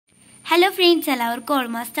Hello friends,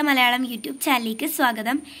 almost Malayalam YouTube channel ku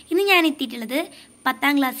swagatham. Innu njan ettittulladu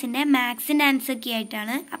 10th class inde maths inde answer key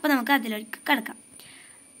aayittaanu. Appo namukku adilokku kadakam.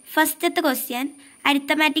 First question,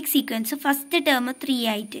 arithmetic sequence first term 3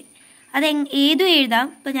 aayittu. Adu edu ezhudam.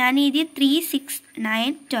 Appo njan ezhiya 3 6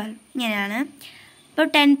 9 12 ingenaanu.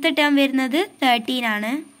 Appo 10th term varunathu 13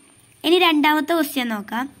 aanu. Ini രണ്ടാമത്തെ question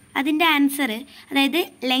നോക്കാം. അതിന്റെ answer അതായത്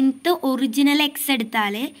length original x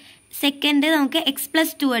എടുത്താല് second നമുക്ക് x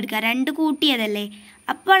 + 2 എടുക്കാം. രണ്ട് കൂട്ടിയതല്ലേ,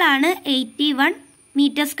 അപ്പോഴാണ് 81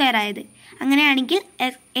 metre square ആയത്. അങ്ങനെയാണെങ്കിൽ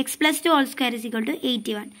x + 2 ² =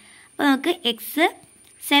 81. അപ്പോൾ നമുക്ക് x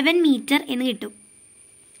 7 മീറ്റർ എന്ന് കിട്ടും.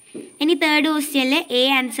 ഇനി തേർഡ് ക്വസ്റ്റ്യനിലെ എ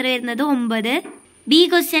ആൻസർ വരുന്നത് 9, ബി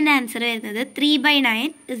ക്വസ്റ്റ്യൻ്റെ ആൻസർ വരുന്നത് 3/9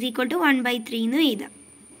 = 1/3 എന്ന് എഴുതാം.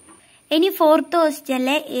 ഇനി ഫോർത്ത്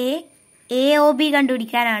ക്വസ്റ്റ്യനിലെ എ ഒ ബി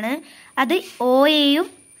കണ്ടുപിടിക്കാനാണ്. അത് ഒ എയും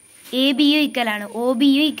എ ബിയും ഈക്വലാണ്, ഒ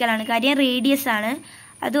ബിയും ഈക്വലാണ്. കാര്യം റേഡിയസ് ആണ്,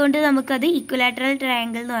 അതുകൊണ്ട് നമുക്കത് ഇക്വലാറ്ററൽ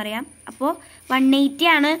ട്രയാങ്കിൾ എന്ന് പറയാം. അപ്പോൾ 180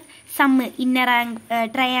 ആണ് സമ്മ് ഇന്നർ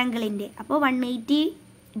ട്രയാങ്കിളിൻ്റെ. അപ്പോൾ 180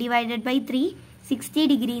 / 3 60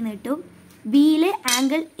 ഡിഗ്രി എന്ന് കിട്ടും. ബിയിൽ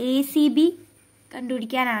angle A C B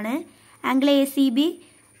കണ്ടുപിടിക്കാനാണ്. Angle A C B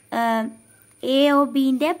A O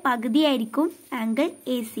ബിൻ്റെ പകുതിയായിരിക്കും angle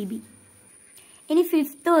A C B. ഇനി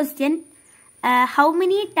fifth question, how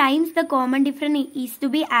many times the common difference is to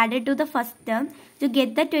be added to the first term to get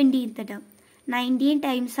the 20th term? 19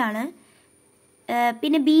 times ആണ്.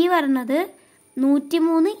 പിന്നെ B പറഞ്ഞത്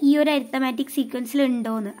 103 ഈ ഒരു arithmetic സീക്വൻസിൽ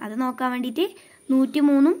ഉണ്ടോയെന്ന് അത് നോക്കാൻ വേണ്ടിയിട്ട്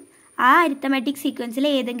 103 ആ അരിത്തമാറ്റിക് സീക്വൻസിൽ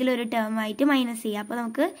ഏതെങ്കിലും ഒരു ടേം ആയിട്ട് മൈനസ് ചെയ്യുക. അപ്പോൾ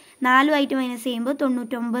നമുക്ക് 4 മൈനസ് ചെയ്യുമ്പോൾ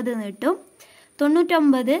 99 എന്ന് കിട്ടും.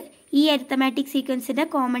 99 ഈ അരിത്തമാറ്റിക് സീക്വൻസിൻ്റെ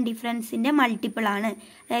കോമൺ ഡിഫറൻസിൻ്റെ മൾട്ടിപ്പിൾ ആണ്.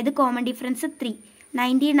 അതായത് കോമൺ ഡിഫറൻസ് 3,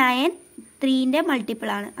 99 3ൻ്റെ മൾട്ടിപ്പിൾ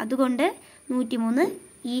ആണ്. അതുകൊണ്ട് 103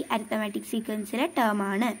 ഈ അരിത്തമാറ്റിക് സീക്വൻസിലെ ടേം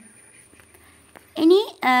ആണ്. ഇനി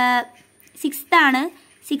സിക്സ്ത് ആണ്.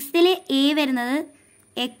 സിക്സ്ത്തിൽ എ വരുന്നത്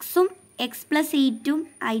എക്സും x + 8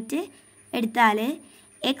 ആയിട്ട് എടുത്താൽ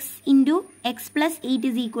x × x +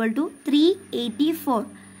 8 = 384.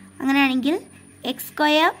 അങ്ങനെയാണെങ്കിൽ x²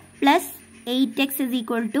 + 8x =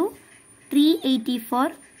 384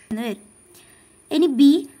 എന്ന് വരും. ഇനി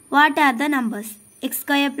B, what are the numbers? x²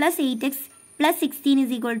 + 8x + 16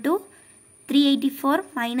 = 384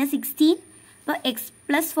 - 16. അപ്പോൾ x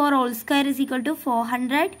 + 4 whole square =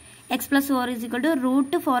 400. x + 4 =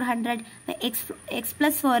 √400. x +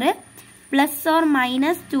 4 ±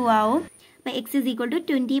 2 ആവും. അപ്പോൾ x =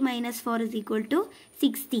 20 - 4 =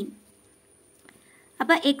 16.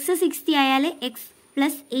 അപ്പോൾ x 60 ആയാൽ x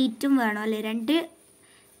 + 8 വേണം അല്ലേ? രണ്ട്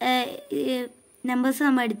നമ്പേഴ്സ്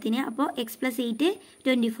നമ്മൾ എടുത്തിന്. അപ്പോൾ x + 8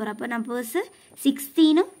 24. അപ്പോൾ നമ്പേഴ്സ്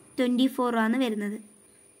 16ഉം 24 ആണ് വരുന്നത്.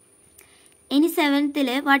 ഇനി സെവൻത്തിൽ,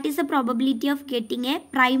 what is the probability of getting A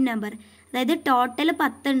prime number? അതായത് ടോട്ടൽ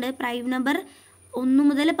 10 ഉണ്ട്. പ്രൈം നമ്പർ 1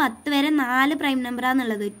 മുതൽ 10 വരെ 4 പ്രൈം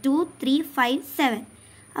നമ്പറാണുള്ളത്. 2 3 5 7.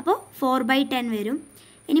 അപ്പോൾ 4/10 വരും.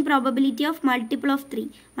 ഇനി probability of multiple of 3.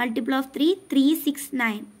 Multiple of 3 3 6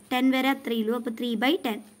 9 10 വരെ അത്രയേ ഉള്ളൂ. അപ്പോൾ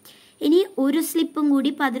 3/10. ഇനി ഒരു സ്ലിപ്പും കൂടി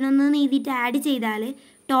 11 എഴുതിയിട്ട് ആഡ് ചെയ്താൽ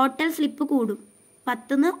ടോട്ടൽ സ്ലിപ്പ് കൂടും.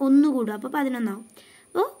 10 1 കൂടും, അപ്പോൾ 11 ആവും.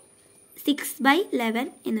 അപ്പോൾ 6/11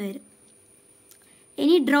 എന്ന് വരും.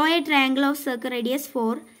 ഇനി draw A triangle of circle radius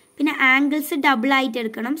 4. പിന്നെ ആംഗിൾസ് ഡബിൾ ആയിട്ട്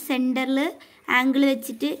എടുക്കണം. സെൻറ്ററിൽ ആംഗിൾ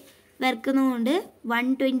വെച്ചിട്ട് വരക്കുന്നതുകൊണ്ട്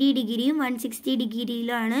 120 ഡിഗ്രിയും 160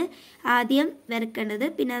 ഡിഗ്രിയിലുമാണ് ആദ്യം വരക്കേണ്ടത്.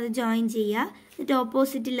 പിന്നെ അത് ജോയിൻ ചെയ്യുക. എന്നിട്ട്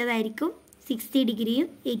ഓപ്പോസിറ്റ് ഉള്ളതായിരിക്കും 60 ഡിഗ്രിയും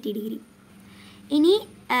 80 ഡിഗ്രിയും. ഇനി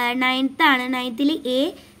നയൻത്ത് ആണ്. നയൻത്തിൽ എ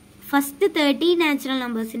ഫസ്റ്റ് 30 നാച്ചുറൽ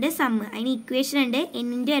നമ്പേഴ്സിൻ്റെ സമ്മ്. അതിന് ഇക്വേഷൻ ഉണ്ട്, n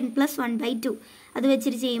 × n + 1/2. അത്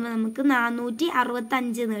വെച്ചിട്ട് ചെയ്യുമ്പോൾ നമുക്ക്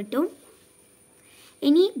 465 എന്ന് കിട്ടും.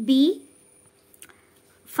 ഇനി ബി,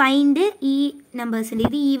 ഫൈൻഡ് ഈ നമ്പേഴ്സിൻ്റെ.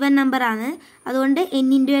 ഇത് ഈവൻ നമ്പറാണ്, അതുകൊണ്ട് n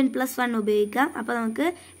 × n + 1 ഉപയോഗിക്കാം. അപ്പോൾ നമുക്ക്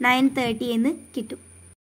 930 എന്ന് കിട്ടും.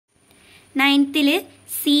 നയൻത്തിൽ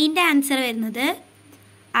സീൻ്റെ ആൻസർ വരുന്നത്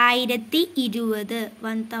 1020,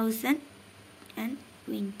 1020.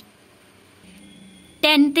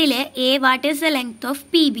 10ത്തിൽ A, what is the length of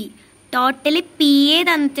P B? Total P A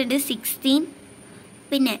തന്നിട്ടുണ്ട് 16,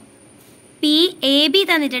 പിന്നെ പി എ ബി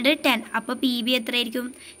തന്നിട്ടുണ്ട് 10. അപ്പോൾ പി ബി എത്രയായിരിക്കും?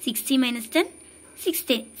 60 -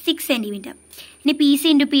 10 6 സെൻറ്റിമീറ്റർ. ഇനി P C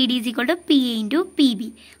 × P D = P A × P B.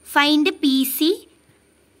 Find P C.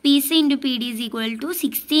 P C × P D =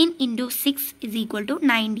 16 × 6 =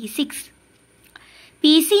 96.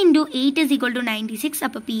 P C × 8 = 96.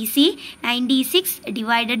 അപ്പോൾ P C 96 /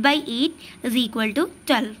 8 =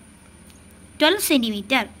 12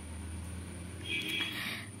 centimetre.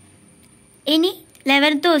 ഇനി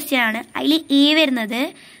 11th question ആണ്. അതിൽ എ വരുന്നത്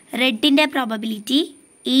റെഡിൻ്റെ പ്രോബബിലിറ്റി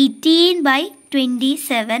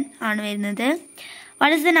 18/27 ആണ് വരുന്നത്.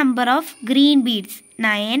 What is the number of green beads?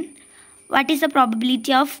 9. What is the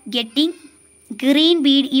probability of getting green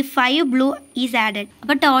bead if 5 blue is added?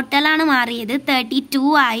 അപ്പോൾ ടോട്ടലാണ് മാറിയത് 32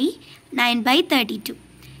 ആയി 9/32.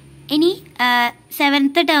 ഇനി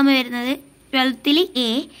 7th ടേം വരുന്നത് 12th A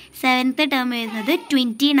 7th ടേം വരുന്നത്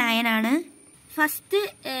 29 ആണ്. ഫസ്റ്റ്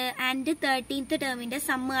ആൻഡ് 13th ടേമിൻ്റെ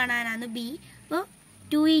സം കാണാനാണ് ബി. അപ്പോൾ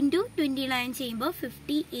 2 × 29 ചെയ്യുമ്പോൾ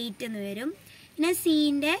 58 എന്ന് വരും. പിന്നെ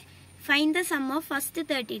സിൻ്റെ find the sum of first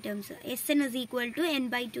 30 terms. Sn is equal to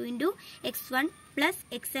n/2 into x1 plus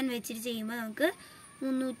xn വെച്ചിട്ട് ചെയ്യുമ്പോൾ നമുക്ക്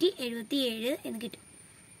 377 എന്ന് കിട്ടും.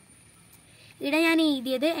 ഇവിടെ ഞാൻ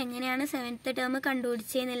എഴുതിയത് എങ്ങനെയാണ് 7th ടേം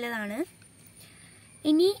കണ്ടുപിടിച്ചതെന്നുള്ളതാണ്.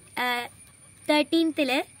 ഇനി 13th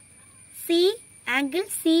സി ആംഗിൾ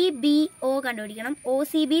CBO കണ്ടുപിടിക്കണം.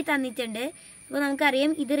 OCB തന്നിട്ടുണ്ട്. അപ്പോൾ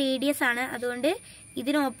നമുക്കറിയാം ഇത് റേഡിയസ് ആണ്, അതുകൊണ്ട്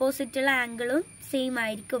ഇതിന് ഓപ്പോസിറ്റുള്ള ആംഗിളും സെയിം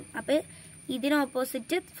ആയിരിക്കും. അപ്പോൾ ഇതിന്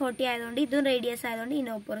ഓപ്പോസിറ്റ് 40 ആയതുകൊണ്ട് ഇതും റേഡിയസ് ആയതുകൊണ്ട്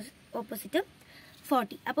ഇതിന് ഓപ്പോസിറ്റ്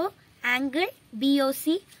 40. അപ്പോൾ ആംഗിൾ BOC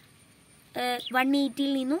 180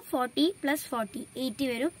 നിന്നും 40 + 40 80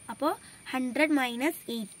 വരും. അപ്പോൾ 100 -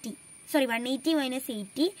 80 180 -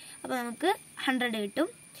 80. അപ്പോൾ നമുക്ക് 100 കിട്ടും.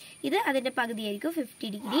 ഇത് അതിൻ്റെ പകുതിയായിരിക്കും 50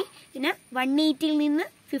 ഡിഗ്രി. പിന്നെ 180 നിന്ന്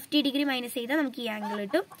 50 ഡിഗ്രി മൈനസ് ചെയ്താൽ നമുക്ക് ഈ ആംഗിൾ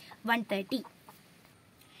കിട്ടും 130.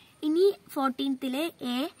 ഇനി 14th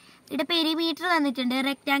എ ഇവിടെ പെരിമീറ്റർ തന്നിട്ടുണ്ട്.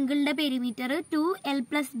 റെക്റ്റാങ്കിളിൻ്റെ perimeter 2L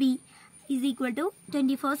 + B is equal to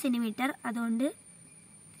 24 cm. അതുകൊണ്ട്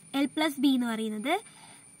L + B എന്ന് പറയുന്നത്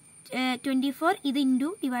 24 ഇത് ഇൻറ്റു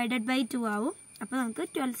 /2 ആവും. അപ്പോൾ നമുക്ക്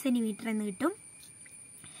 12 cm എന്ന് കിട്ടും.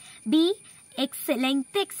 ബി എക്സ്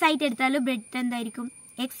ലെങ്ത് എക്സ് ആയിട്ട് എടുത്താലും ബ്രെഡ്ത്ത് എന്തായിരിക്കും?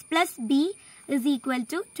 x + B is equal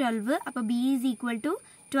to 12. അപ്പോൾ B is equal to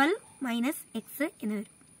 12 - x എന്ന് വരും.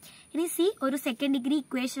 ഇനി സി ഒരു സെക്കൻഡ് ഡിഗ്രി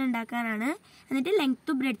ഇക്വേഷൻ ഉണ്ടാക്കാനാണ്. എന്നിട്ട്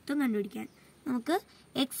ലെങ്ത്തും ബ്രെഡ്ത്തും കണ്ടുപിടിക്കാൻ നമുക്ക്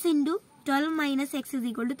x × 12 - x is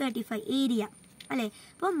equal to 35 area അല്ലേ.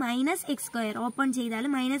 അപ്പോൾ -x² ഓപ്പൺ ചെയ്താൽ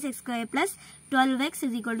 -x² + 12x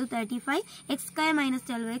is equal to 35. x² -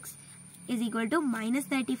 12x is equal to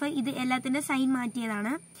 -35. ഇത് എല്ലാത്തിൻ്റെ സൈൻ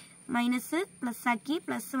മാറ്റിയതാണ്. മൈനസ് പ്ലസ് ആക്കി,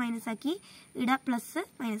 പ്ലസ് മൈനസ് ആക്കി, ഇവിടെ പ്ലസ്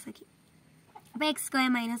മൈനസ് ആക്കി. അപ്പോൾ x²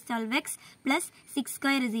 - 12x +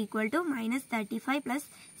 6² is equal to -35 +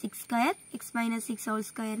 6². x - 6 whole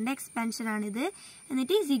squareൻ്റെ expansion ആണിത്.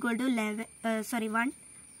 എന്നിട്ട് is equal to 1.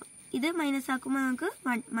 ഇത് മൈനസ് ആക്കുമ്പോൾ നമുക്ക്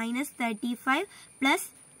 -35 +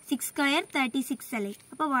 6² 36 അല്ലേ.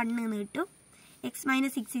 അപ്പോൾ 1 എന്ന് കിട്ടും. x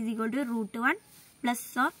 - 6 is equal to √1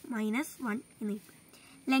 ± 1 എന്ന് കിട്ടും.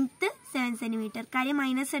 Length 7 cm. കാര്യം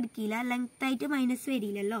മൈനസ് എടുക്കില്ല, ലെങ്ത് ആയിട്ട് മൈനസ്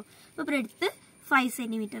വരില്ലല്ലോ. അപ്പോൾ ബ്രെഡ്ത്ത് 5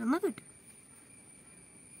 cm എന്ന് കിട്ടും.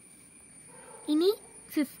 ഇനി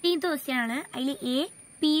 15th ക്വസ്റ്റ്യൻ ആണ്. അതിൽ എ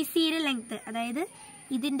പി സിയുടെ ലെങ്ത്ത്, അതായത്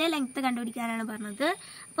ഇതിൻ്റെ ലെങ്ത്ത് കണ്ടുപിടിക്കാനാണ് പറഞ്ഞത്.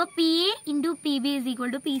 അപ്പോൾ PA × PB is equal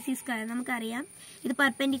to PC². നമുക്കറിയാം ഇത്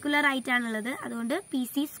പെർപെൻഡിക്കുലർ ആയിട്ടാണുള്ളത്, അതുകൊണ്ട്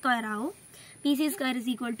PC² ആവും. PC² is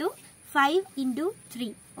equal to 5 × 3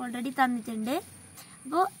 already തന്നിട്ടുണ്ട്.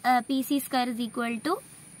 അപ്പോൾ PC² is equal to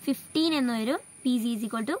 15 എന്ന് വരും. PC is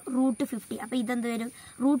equal to √50. അപ്പോൾ ഇതെന്ത് വരും?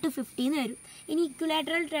 √50 എന്ന് വരും. ഇനി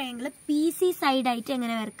ഇക്വലാറ്ററൽ ട്രയാങ്കിൾ PC സൈഡായിട്ട്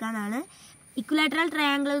എങ്ങനെ വരക്കാന്നാണ്. ഇക്വലാറ്ററൽ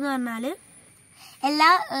ട്രയാങ്കിൾ എന്ന് പറഞ്ഞാൽ എല്ലാ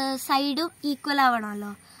സൈഡും ഈക്വൽ ആവണമല്ലോ.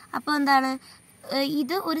 അപ്പോൾ എന്താണ്,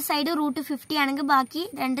 ഇത് ഒരു സൈഡ് √50 ആണെങ്കിൽ ബാക്കി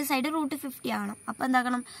രണ്ട് സൈഡ് √50 ആവണം. അപ്പോൾ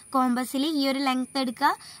എന്താക്കണം, കോമ്പസിൽ ഈ ഒരു ലെങ്ത് എടുക്കുക,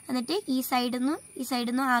 എന്നിട്ട് ഈ സൈഡിൽ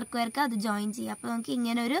നിന്നും ആർക്ക് വരക്കുക, അത് ജോയിൻ ചെയ്യുക. അപ്പോൾ നമുക്ക്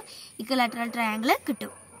ഇങ്ങനെ ഒരു ഇക്വലാറ്ററൽ ട്രയാങ്കിൾ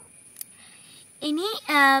കിട്ടും. ഇനി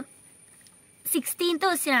 16th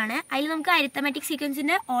ക്വസ്റ്റ്യൻ ആണ്. അതിൽ നമുക്ക് അരിത്തമാറ്റിക്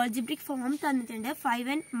സീക്വൻസിൻ്റെ ഓൾജിബ്രിക് ഫോം തന്നിട്ടുണ്ട്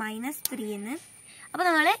 5n - 3 എന്ന്. അപ്പോൾ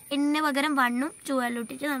നമ്മൾ n പകരം 1ഉം 2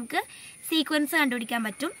 ഇട്ടിട്ട് നമുക്ക് സീക്വൻസ് കണ്ടുപിടിക്കാൻ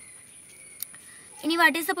പറ്റും. ഇനി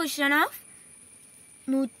what is the position of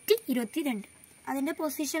 122? അതിൻ്റെ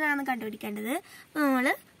പൊസിഷനാണ് കണ്ടുപിടിക്കേണ്ടത്. അപ്പോൾ നമ്മൾ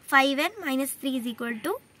 5n - 3 is equal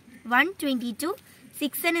to 122,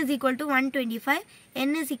 6n is equal to 125,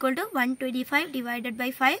 n is equal to 125 divided by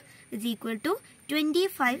 5 is equal to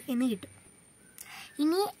 25 എന്ന് കിട്ടും.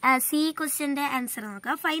 ഇനി സി ക്വസ്റ്റ്യൻ്റെ ആൻസർ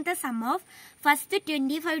നോക്കാം. Find the sum of first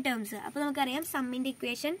 25 terms. അപ്പോൾ നമുക്കറിയാം സമ്മിൻ്റെ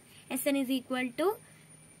equation Sn is equal to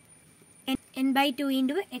n/2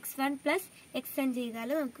 × x1 + xn ചെയ്താൽ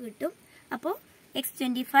നമുക്ക് കിട്ടും. അപ്പോൾ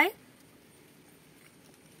x25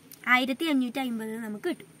 1550 നമുക്ക്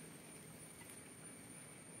കിട്ടും.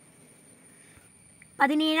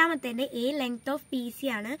 17ാമത്തേൻ്റെ എ ലെങ്ത് ഓഫ് PC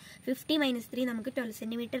ആണ്. 50 - 3 നമുക്ക് 12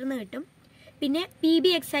 cm എന്ന് കിട്ടും. പിന്നെ PB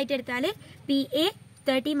x ആയിട്ട് എടുത്താൽ PA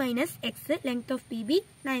 30 - x, length of PB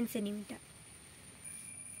 9 cm.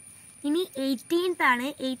 ഇനി 18th ആണ്.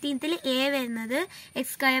 18th എ വരുന്നത്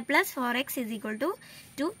x² + 4x is equal to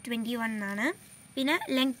 221 ആണ്. പിന്നെ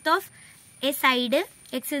length of A side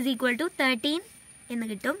x is equal to 13 എന്ന്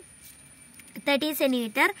കിട്ടും, 30 cm.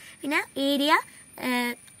 പിന്നെ ഏരിയ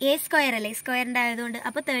എ സ്ക്വയർ അല്ലേ, സ്ക്വയറിൻ്റെ ആയതുകൊണ്ട്.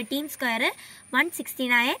 അപ്പോൾ 13 സ്ക്വയർ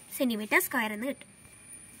 169 സെൻറ്റിമീറ്റർ സ്ക്വയർ എന്ന് കിട്ടും.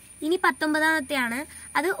 ഇനി 19ാമത്തെയാണ്.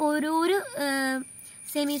 അത് ഓരോരോ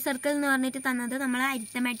സെമി സർക്കിൾ എന്ന് പറഞ്ഞിട്ട് തന്നത് നമ്മൾ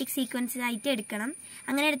അരിത്തമാറ്റിക് സീക്വൻസ് ആയിട്ട് എടുക്കണം.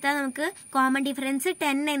 അങ്ങനെ എടുത്താൽ നമുക്ക് കോമൺ ഡിഫറൻസ്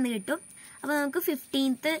 10 എന്ന് കിട്ടും. അപ്പോൾ നമുക്ക്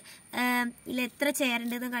 15th എത്ര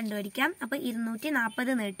ചേരേണ്ടതെന്ന് കണ്ടുപിടിക്കാം. അപ്പോൾ 240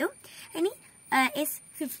 എന്ന് കിട്ടും. ഇനി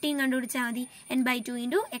S15 കണ്ടുപിടിച്ചാൽ മതി. n/2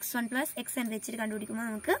 × x1 + xn വെച്ചിട്ട് കണ്ടുപിടിക്കുമ്പോൾ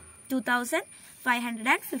നമുക്ക്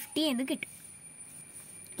 2550 എന്ന് കിട്ടും.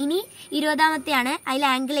 ഇനി 20ാമത്തെയാണ്. അതിൽ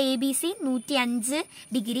angle ABC 105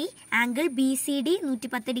 degree, angle BCD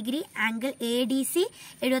 110 degree, angle ADC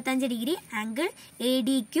 75 degree, angle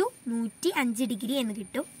ADQ 105 degree എന്ന്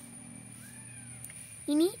കിട്ടും.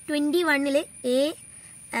 ഇനി 21ൽ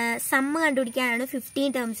സമ്മ് കണ്ടുപിടിക്കാനാണ്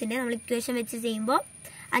 15 ടേംസിന്റെ. നമ്മൾ ഇക്വേഷൻ വെച്ച് ചെയ്യുമ്പോൾ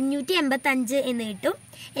 585 എന്ന് കിട്ടും.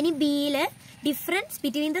 ഇനി ബിയിൽ ഡിഫറൻസ്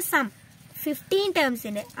ബിറ്റ്വീൻ ദ സം 15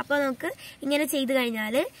 ടേംസിന്റെ. അപ്പോൾ നമുക്ക് ഇങ്ങനെ ചെയ്ത്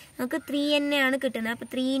കഴിഞ്ഞാൽ നമുക്ക് 3 തന്നെയാണ് കിട്ടുന്നത്. അപ്പോൾ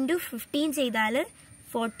 3 × 15 ചെയ്താൽ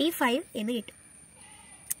 45 എന്ന് കിട്ടും.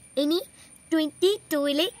 ഇനി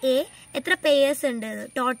 22ൽ എത്ര പേയേഴ്സ് ഉണ്ട്?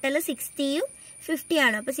 ടോട്ടൽ 60യും 50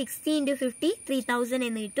 ആണ്. അപ്പോൾ 60 × 50 3000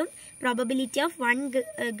 എന്ന് കിട്ടും. പ്രോബബിലിറ്റി ഓഫ് 1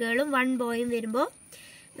 ഗേളും 1 ബോയും വരുമ്പോൾ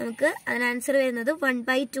നമുക്ക് അതിന് ആൻസർ വരുന്നത്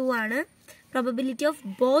 1/2 ആണ്. പ്രോബബിലിറ്റി ഓഫ്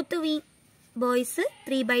ബോത്ത് ബോയ്സ്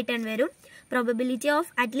 3/10 വരും. പ്രോബബിലിറ്റി ഓഫ്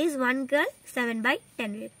അറ്റ്ലീസ്റ്റ് 1 ഗേൾ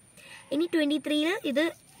 7/10 വരും. ഇനി 23ൽ ഇത്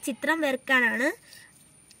ചിത്രം വരക്കാനാണ്.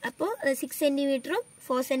 അപ്പോൾ 6 സെൻറ്റിമീറ്ററും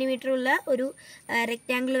 4 സെൻറ്റിമീറ്ററും ഉള്ള ഒരു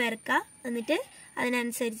റെക്റ്റാങ്കിൾ വരക്കുക. എന്നിട്ട്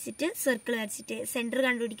അതിനനുസരിച്ചിട്ട് സർക്കിൾ വരച്ചിട്ട് സെൻറ്റർ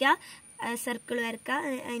കണ്ടുപിടിക്കുക, സർക്കിൾ വരക്കുക,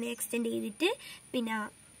 അതിനെ എക്സ്റ്റെൻഡ് ചെയ്തിട്ട് പിന്നെ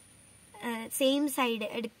സെയിം സൈഡ്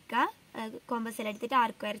എടുക്കുക, കോമ്പസിൽ എടുത്തിട്ട്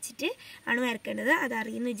ആർക്ക് വരച്ചിട്ട് ആണ് വരക്കേണ്ടത്.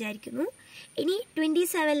 അതറിയുന്നു വിചാരിക്കുന്നു. ഇനി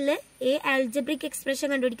 27ൽ ആൽജബ്രിക് എക്സ്പ്രഷൻ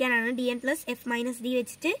കണ്ടുപിടിക്കാനാണ്. dn + f - d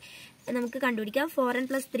വെച്ചിട്ട് നമുക്ക് കണ്ടുപിടിക്കാം. 4n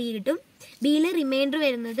 + 3 കിട്ടും. ബിയിൽ റിമൈൻഡർ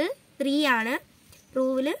വരുന്നത് 3 ആണ്.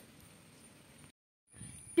 പ്രൂവിൽ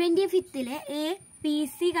 25ൽ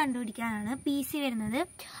PC കണ്ടുപിടിക്കാനാണ്. PC വരുന്നത്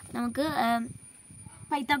നമുക്ക്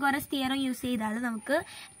പൈത്തഗോറസ് തിയറം യൂസ് ചെയ്താൽ നമുക്ക്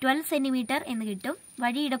 12 സെൻറ്റിമീറ്റർ എന്ന് കിട്ടും.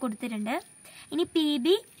 വഴി ഇവിടെ കൊടുത്തിട്ടുണ്ട്. ഇനി PB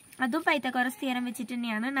അതും പൈത്തഗോറസ് തിയറം വെച്ചിട്ട്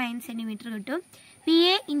തന്നെയാണ്. 9 സെൻറ്റിമീറ്റർ കിട്ടും.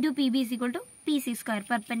 PA × PB = PC²,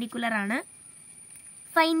 പെർപെൻഡിക്കുലർ ആണ്.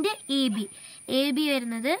 ഫൈൻഡ് AB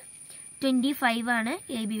വരുന്നത് 25 ആണ്.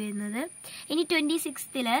 AB വരുന്നത്. ഇനി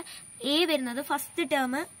 26ൽ വരുന്നത് ഫസ്റ്റ്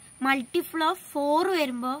ടേം മൾട്ടിപ്പിൾ ഓഫ് 4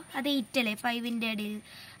 വരുമ്പോൾ അത് 8 അല്ലേ, 5ന്റെ ഇടയിൽ.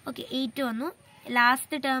 ഓക്കെ, 8 വന്നു.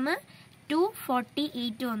 ലാസ്റ്റ് ടേം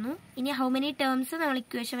 248 വന്നു. ഇനി ഹൗ മെനി ടേംസ് നമ്മൾ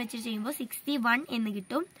ഇക്വേഷൻ വെച്ച് ചെയ്യുമ്പോൾ 61 എന്ന്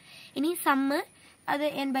കിട്ടും. ഇനി സമ്മ് അത്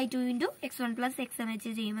n/2 × x1 + xn വെച്ച്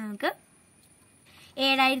ചെയ്യുമ്പോൾ നമുക്ക്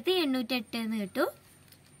 7808 എന്ന് കിട്ടും.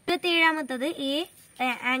 27ാമത്തത്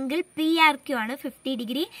ആംഗിൾ PRQ ആണ് 50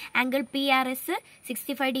 degree, angle PRS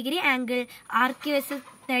 65 degree, angle RQS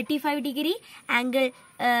 35 degree, angle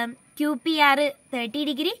QPR 30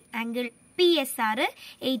 degree, angle PSR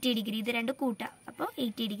 80 degree. ഇത് രണ്ട് കൂട്ടാം, അപ്പോൾ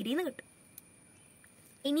 80 ഡിഗ്രി എന്ന് കിട്ടും.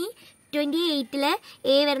 ഇനി 28ൽ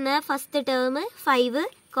വരുന്ന first term 5,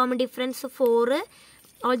 common difference 4,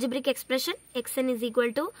 algebraic expression xn =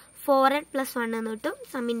 4n + 1 എന്ന് കിട്ടും.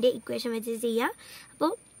 സമ്മിന്റെ ഇക്വേഷൻ വെച്ച് ചെയ്യാം.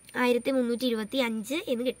 അപ്പോൾ 1325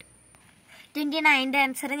 എന്ന് കിട്ടും. 29ന്റെ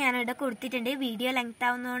ആൻസർ ഞാനിവിടെ കൊടുത്തിട്ടുണ്ട്. Video length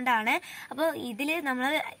ആവുന്നതുകൊണ്ടാണ്. അപ്പോൾ ഇതിൽ നമ്മൾ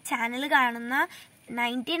ചാനൽ കാണുന്ന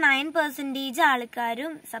 99%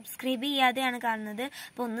 ആൾക്കാരും സബ്സ്ക്രൈബ് ചെയ്യാതെയാണ് കാണുന്നത്.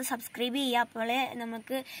 അപ്പോൾ ഒന്ന് സബ്സ്ക്രൈബ് ചെയ്യുക, അപ്പോഴേ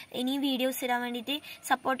നമുക്ക് ഇനി വീഡിയോസ് ഇടാൻ വേണ്ടിയിട്ട്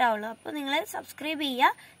സപ്പോർട്ട് ആവുള്ളൂ. അപ്പോൾ നിങ്ങൾ സബ്സ്ക്രൈബ്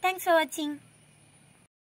ചെയ്യുക. Thanks for watching.